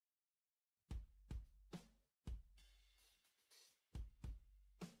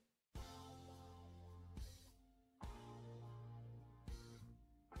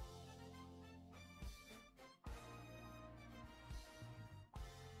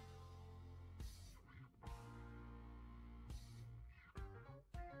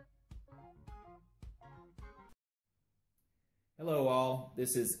Hello all,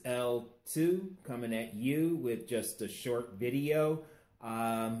 this is L2 coming at you with just a short video.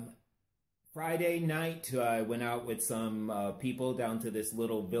 Friday night I went out with some people down to this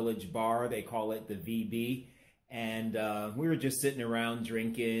little village bar. They call it the VB, and we were just sitting around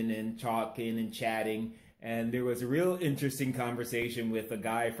drinking and talking and chatting, and there was a real interesting conversation with a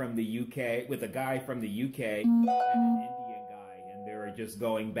guy from the UK, and an Indian guy, and they were just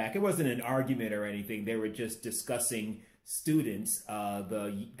going back. It wasn't an argument or anything, they were just discussing students.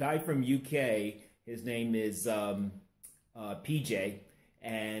 The guy from UK, his name is PJ,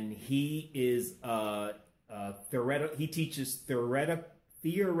 and he is he teaches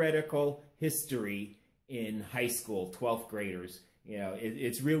theoretical history in high school, 12th graders. You know,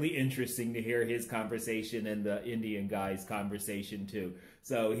 it's really interesting to hear his conversation and the Indian guy's conversation too.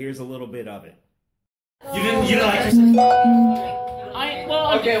 So here's a little bit of it. You didn't like I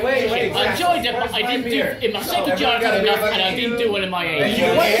enjoyed it, but I didn't do it. In my second year, I had enough, and I didn't do well in my age.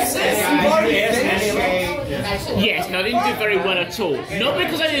 Yes, and I didn't do very well at all. Not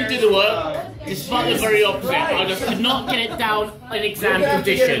because I didn't do the work, despite the very opposite. I just could not get it down in exam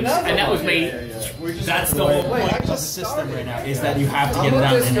conditions, and that was me. That's the whole point of the system right now, is that you have to get it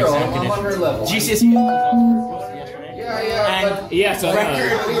down in exam conditions. GCSE. And yes, I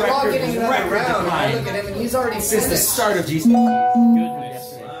record decline. He's already since the start of GCSE.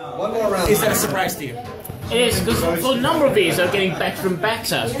 Goodness. One more round. Is that a surprise to you? It is, because for a number of years they're getting better and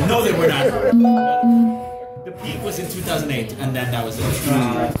better. No, they were not. The peak was in 2008, and then that was it.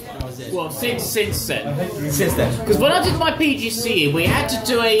 That was it. Well, since then. Since then. Because when I did my PGCE, we had to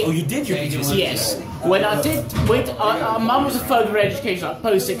do a... Oh, you did your PGCE? Yes. When I did... Our mum was a further education, like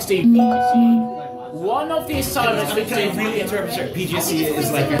post-16 PGCE. One of the assignments we did... really interpret your PGCE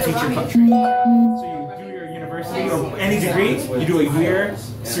is like your teacher country. So you do your university, or any degree, you do a year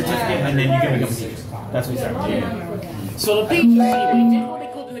certificate, and then you can become a teacher. That's what you start with. Yeah. So the PGCE, we did what they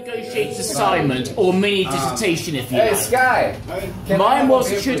called the negotiated assignment, or mini dissertation, if you like. Hey, Sky! Mine was,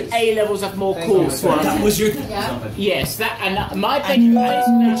 should A-levels have more coursework? That was your... Yes, that, and my opinion is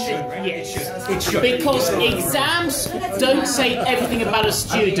yes. It should. Because exams don't say everything about a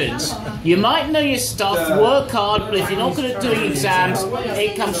student. You might know your stuff, work hard, but if you're not good at doing exams,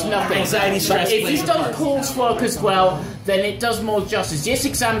 it comes to nothing. Anxiety, stress, but if you've done coursework as well, then it does more justice. Yes,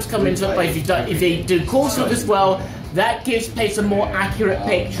 exams come into it, but if you do coursework as well, that paints a more accurate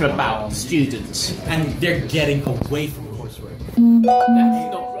picture about the students. And they're getting away from coursework. That's not,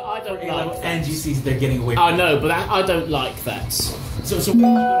 I don't like that. And GCs, they're getting away from I know, but I don't like that. So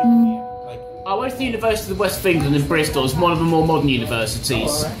where are you going? I went to the University of the West of England in Bristol. It's one of the more modern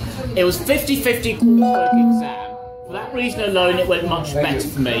universities. It was 50-50 coursework exam. For that reason alone, it went much better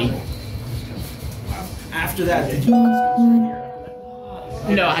for me. After that, did you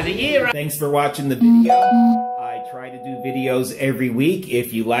No, I had a year. Thanks for watching the video. I try to do videos every week.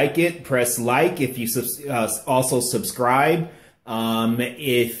 If you like it, press like. If you also subscribe.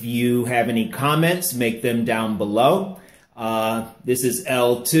 If you have any comments, make them down below. This is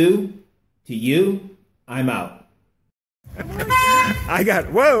L2. To you, I'm out. I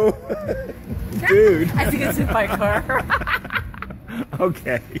got, whoa, dude. I think it's in my car.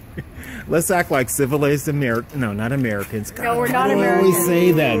 Okay, let's act like civilized Americans. No, not Americans. No, we're not I Americans. always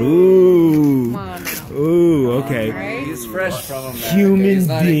say that. Ooh, Come on now. ooh, okay. Right? He's fresh from America. Human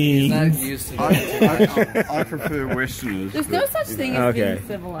beings. He's not used to it. I prefer Westerners. There's no such thing as Okay. being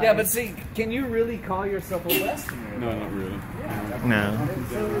civilized. Yeah, but see, can you really call yourself a Westerner? No, not really. No.